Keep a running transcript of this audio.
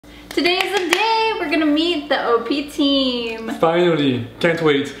Today is the day we're gonna meet the OP team. Finally, can't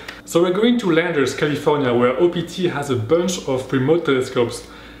wait. So we're going to Landers, California, where OPT has a bunch of remote telescopes.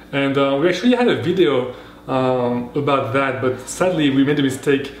 And we actually had a video about that, but sadly we made a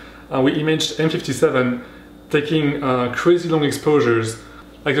mistake. We imaged M57 taking crazy long exposures.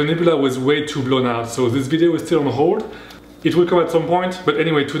 Like the nebula was way too blown out, so this video is still on hold. It will come at some point, but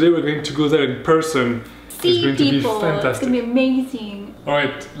anyway, today we're going to go there in person. See it's going people. to be fantastic. It's gonna be amazing.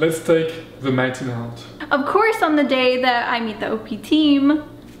 Alright, let's take the mountain out. Of course, on the day that I meet the OP team,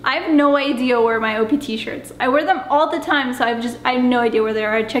 I have no idea where my OP t-shirts. I wear them all the time, so I have no idea where they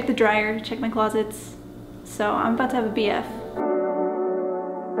are. I check the dryer, check my closets. So I'm about to have a BF.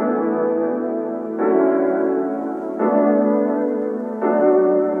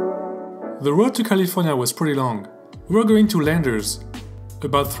 The road to California was pretty long. We were going to Landers,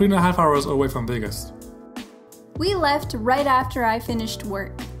 about 3.5 hours away from Vegas. We left right after I finished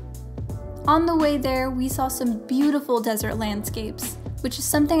work. On the way there, we saw some beautiful desert landscapes, which is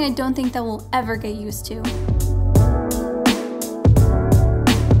something I don't think that we'll ever get used to.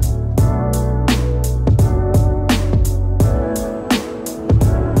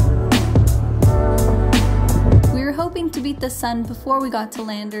 We were hoping to beat the sun before we got to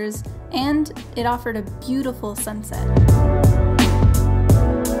Landers, and it offered a beautiful sunset.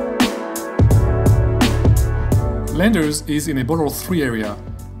 Landers is in a Bortle 3 area,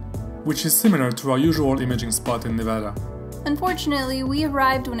 which is similar to our usual imaging spot in Nevada. Unfortunately, we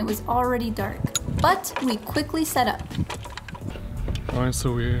arrived when it was already dark, but we quickly set up. Alright,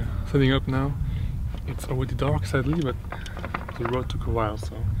 so we're setting up now. It's already dark, sadly, but the road took a while,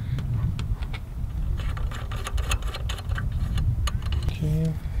 so...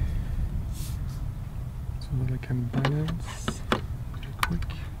 Okay... So that I can balance pretty quick.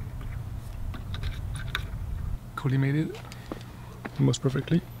 Collimated almost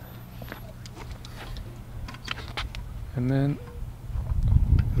perfectly. And then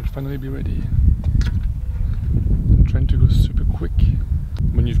we'll finally be ready. I'm trying to go super quick.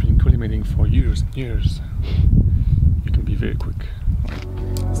 When you've been collimating for years and years, you can be very quick.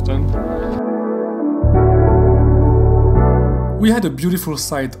 It's done. We had a beautiful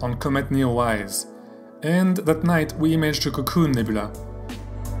sight on Comet Neowise, and that night we imaged a Cocoon Nebula.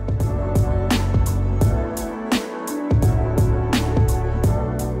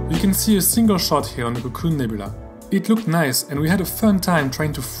 You can see a single shot here on the Cocoon Nebula. It looked nice, and we had a fun time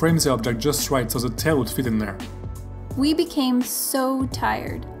trying to frame the object just right so the tail would fit in there. We became so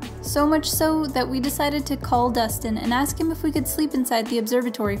tired. So much so that we decided to call Dustin and ask him if we could sleep inside the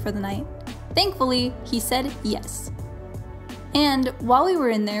observatory for the night. Thankfully, he said yes. And while we were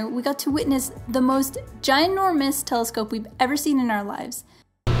in there, we got to witness the most ginormous telescope we've ever seen in our lives.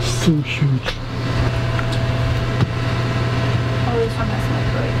 So huge. Always from us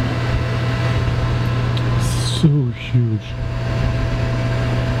microwave. So huge.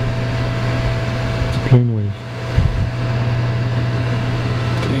 It's a plane wave.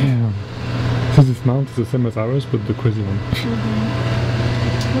 Damn. So this mount is the same as ours, but the crazy one.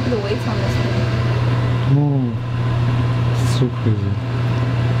 Look at the weights on this one. Oh, so crazy.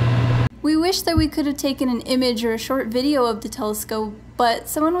 We wish that we could have taken an image or a short video of the telescope, but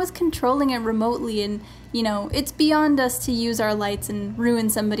someone was controlling it remotely, and you know, it's beyond us to use our lights and ruin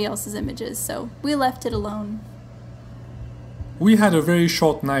somebody else's images, so we left it alone. We had a very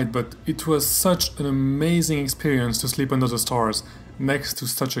short night, but it was such an amazing experience to sleep under the stars next to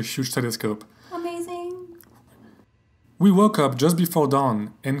such a huge telescope. Amazing. We woke up just before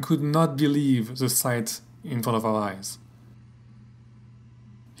dawn and could not believe the sight in front of our eyes.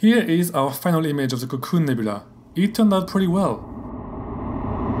 Here is our final image of the Cocoon Nebula. It turned out pretty well.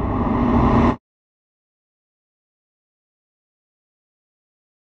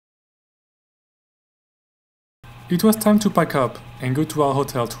 It was time to pack up and go to our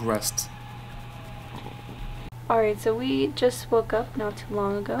hotel to rest. Alright, so we just woke up not too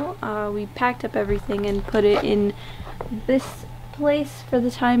long ago. We packed up everything and put it in this place for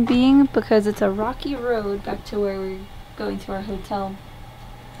the time being because it's a rocky road back to where we're going to our hotel.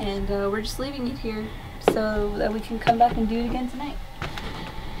 And we're just leaving it here so that we can come back and do it again tonight.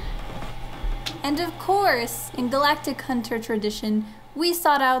 And of course, in Galactic Hunter tradition, we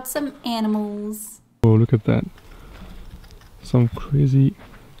sought out some animals. Oh, look at that. Some crazy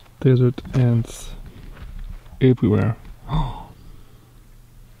desert ants everywhere. Oh,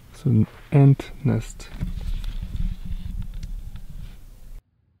 it's an ant nest.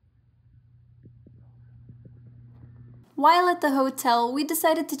 While at the hotel, we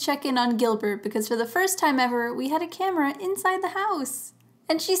decided to check in on Gilbert because for the first time ever, we had a camera inside the house.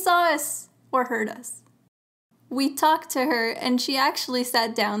 And she saw us, or heard us. We talked to her, and she actually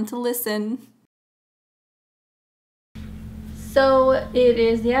sat down to listen. So it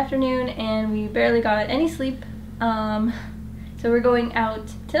is the afternoon, and we barely got any sleep. So we're going out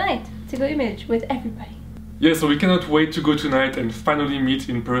tonight to go image with everybody. Yeah, so we cannot wait to go tonight and finally meet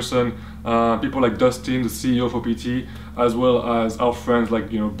in person people like Dustin, the CEO of OPT, as well as our friends like,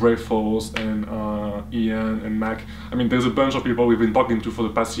 you know, Bray Falls and Ian and Mac. I mean, there's a bunch of people we've been talking to for the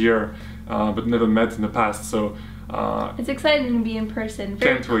past year, but never met in the past, so... it's exciting to be in person.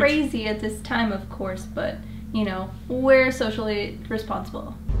 Very crazy at this time, of course, but, you know, we're socially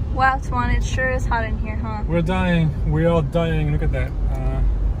responsible. Wow, Twan, it sure is hot in here, huh? We're dying. We are dying. Look at that.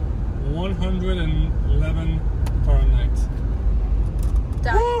 111 Fahrenheit.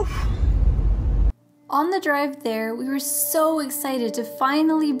 Woo! On the drive there, we were so excited to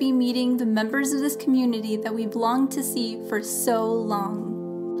finally be meeting the members of this community that we've longed to see for so long.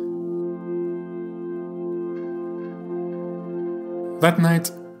 That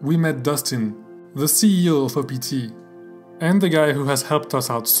night, we met Dustin, the CEO of OPT, and the guy who has helped us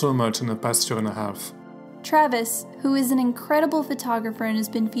out so much in the past year and a half. Travis, who is an incredible photographer and has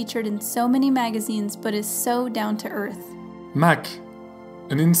been featured in so many magazines but is so down to earth. Mac,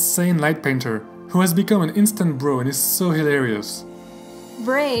 an insane light painter who has become an instant bro and is so hilarious.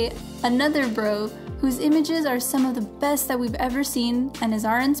 Bray, another bro whose images are some of the best that we've ever seen and is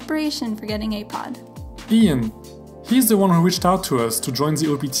our inspiration for getting a pod. Ian, he's the one who reached out to us to join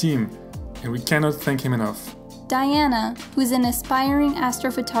the OP team, and we cannot thank him enough. Diana, who's an aspiring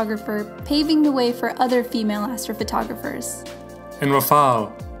astrophotographer, paving the way for other female astrophotographers. And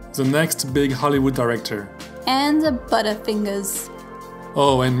Rafal, the next big Hollywood director. And the Butterfingers.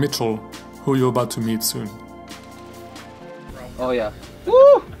 Oh, and Mitchell, who you're about to meet soon. Oh yeah.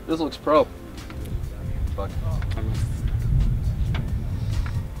 Woo! This looks pro. Fuck.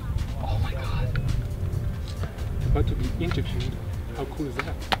 Oh my god. About to be interviewed. How cool is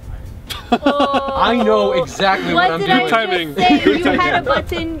that? Oh, I know exactly what I'm doing. Good timing. You had a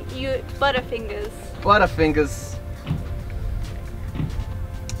button, you Butterfingers. Butterfingers.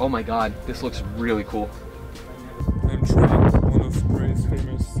 Oh my god, this looks really cool. I'm trying one of Bray's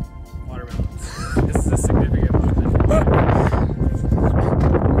famous watermelons. This is a significant one.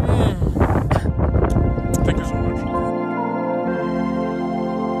 Thank you so much.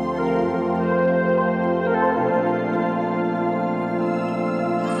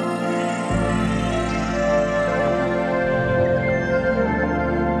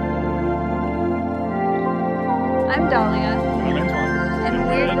 I'm Dahlia. I'm Antoine. And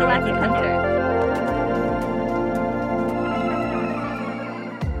we're Galactic Hunter.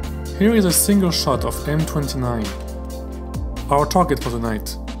 Here is a single shot of M29, our target for the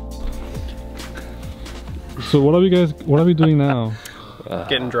night. So what are we doing now?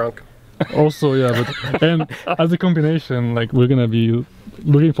 Getting drunk. Also, yeah, but and as a combination, like we're gonna be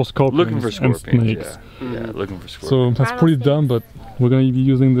looking for scorpions, and snakes. Yeah, looking for scorpions. So that's pretty dumb, but we're gonna be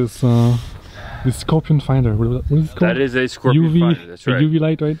using this this scorpion finder. What is it called? That is a scorpion finder. That's right. A UV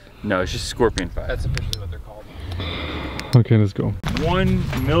light, right? No, it's just scorpion finder. That's officially what they're called. Okay, let's go.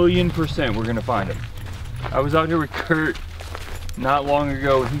 1,000,000% we're gonna find him. I was out here with Kurt not long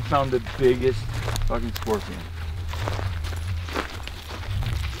ago, and he found the biggest fucking scorpion.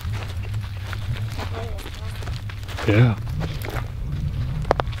 Yeah.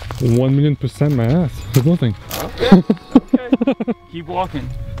 1,000,000% my ass. There's nothing. Okay. Okay. Keep walking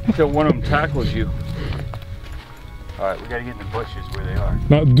until one of them tackles you. Alright, we gotta get in the bushes where they are.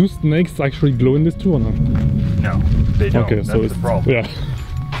 Now, do snakes actually glow in this too or not? No, they don't. Okay, that's so the problem. Yeah.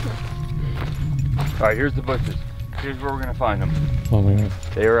 Alright, here's the bushes. Here's where we're gonna find them. Oh my god.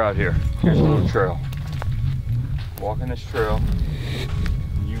 They are out here. Here's a little trail. Walk in this trail,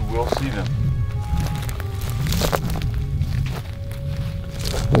 and you will see them.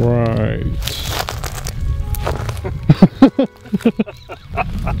 Right.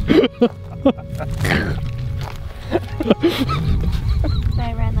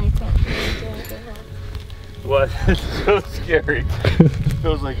 My red lights up. What? It's so scary. It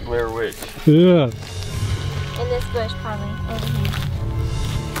feels like Blair Witch. Yeah. In this bush, probably over here.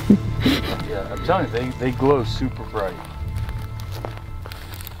 Yeah, I'm telling you, they glow super bright.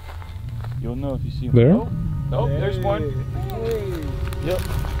 You'll know if you see one. There? Oh, oh, there's one. Yep.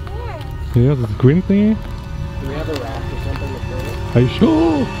 Yeah, this green thingy? Do we have a raft or something to throw it? Are you sure?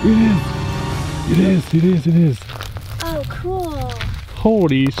 Oh, it is! It is, it is, it is. Oh, cool.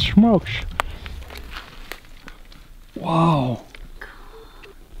 Holy smokes. Wow.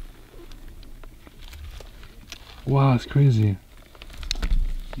 Wow, it's crazy.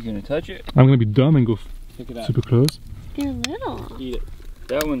 You gonna touch it? I'm gonna be dumb and go Pick it up. super close. They're little. Eat it.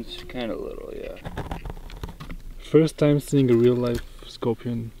 That one's kind of little, yeah. first time seeing a real life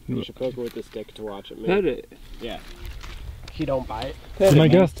scorpion. You should poke it with the stick to watch it move. Pet it. Yeah. He don't bite. It's my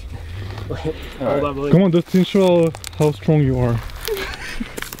guest. Hold up, Willie. Come on, Dustin, show how strong you are.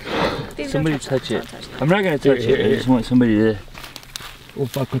 Somebody touch it. I'm not gonna touch it. I just want somebody to. We'll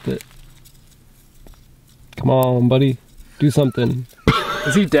fuck with it. Come on, buddy. Do something.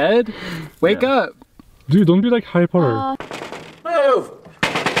 Is he dead? Wake up! Dude, don't be like hyper. Move!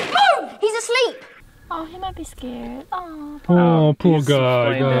 Move! He's asleep! Oh, he might be scared. Oh, Oh, poor He's guy,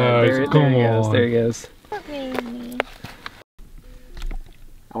 playing dead. guys. Come he goes. on. There he goes. poor baby.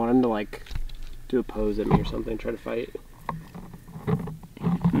 I want him to like do a pose at me or something, try to fight. I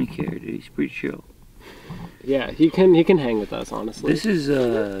don't care, dude. He's pretty chill. Yeah, he can hang with us, honestly. This is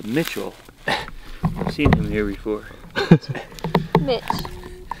Mitchell. I've seen him here before. Mitch.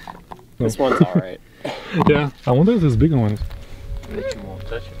 This one's alright. Yeah, I wonder if there's bigger ones. Mitchell won't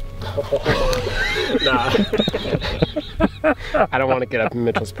touch it. Nah. I don't want to get up in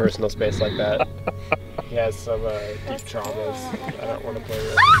Mitchell's personal space like that. He has some deep traumas I don't want to play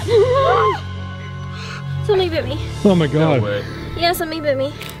with. Something bit me. Oh my god. No way. Yeah, something bit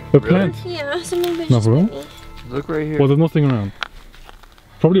me. A plant. Yeah, something bit No, for real? me. Look right here. Well, there's nothing around.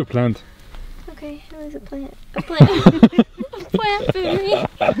 Probably a plant. Okay, it was a plant. A plant. A plant bit me.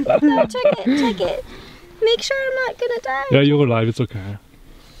 No, check it. Make sure I'm not gonna die. Yeah, you're alive, it's okay.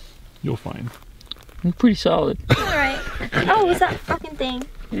 You're fine. I'm pretty solid. Alright. Oh, was that fucking thing?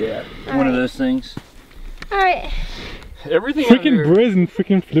 Yeah, one of those things. Alright. Everything Freaking brazen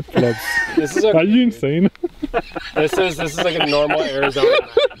freaking flip flops. This is Are you insane? This is like a normal Arizona night.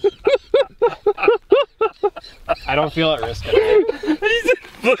 I don't feel at risk at all. He's in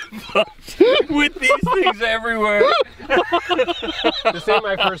flip-flops with these things everywhere. This ain't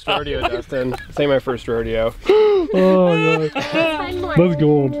my first rodeo, Dustin. This ain't my first rodeo. Oh god. That's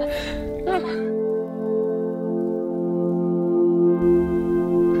gold.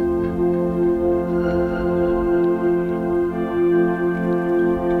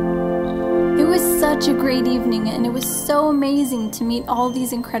 It was such a great evening, and it was so amazing to meet all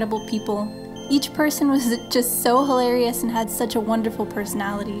these incredible people. Each person was just so hilarious and had such a wonderful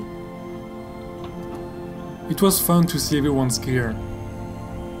personality. It was fun to see everyone's gear.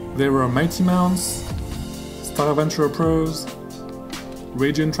 There were Mighty Mounts, Star Adventurer Pros,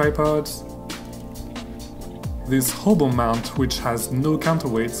 Radiant Tripods, this Hubble mount which has no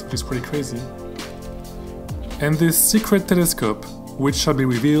counterweights, which is pretty crazy, and this secret telescope which shall be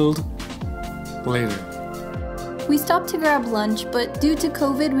revealed later. We stopped to grab lunch, but due to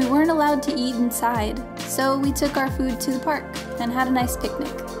COVID we weren't allowed to eat inside, so we took our food to the park and had a nice picnic.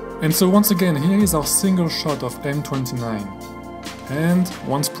 And so once again, here is our single shot of M29. And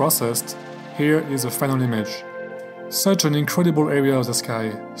once processed, here is the final image. Such an incredible area of the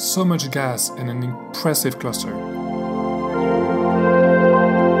sky, so much gas and an impressive cluster.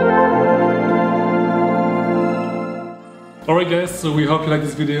 Alright guys, so we hope you liked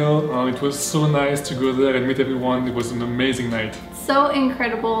this video. It was so nice to go there and meet everyone. It was an amazing night. So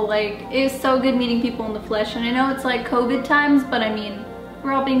incredible, like, it was so good meeting people in the flesh, and I know it's like COVID times, but I mean,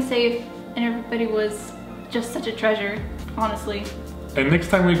 we're all being safe, and everybody was just such a treasure, honestly. And next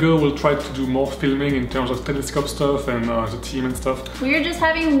time we go, we'll try to do more filming in terms of telescope stuff and the team and stuff. We were just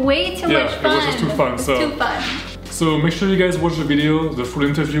having way too much fun. Yeah, it was just too fun. It was too fun. So make sure you guys watch the video, the full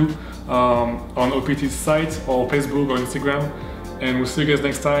interview, on OPTeam's site or Facebook or Instagram. And we'll see you guys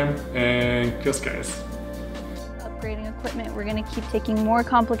next time, and cheers guys. Upgrading equipment, we're gonna keep taking more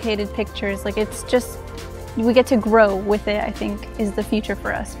complicated pictures. Like, it's just, we get to grow with it, I think, is the future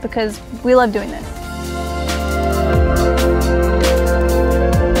for us, because we love doing this.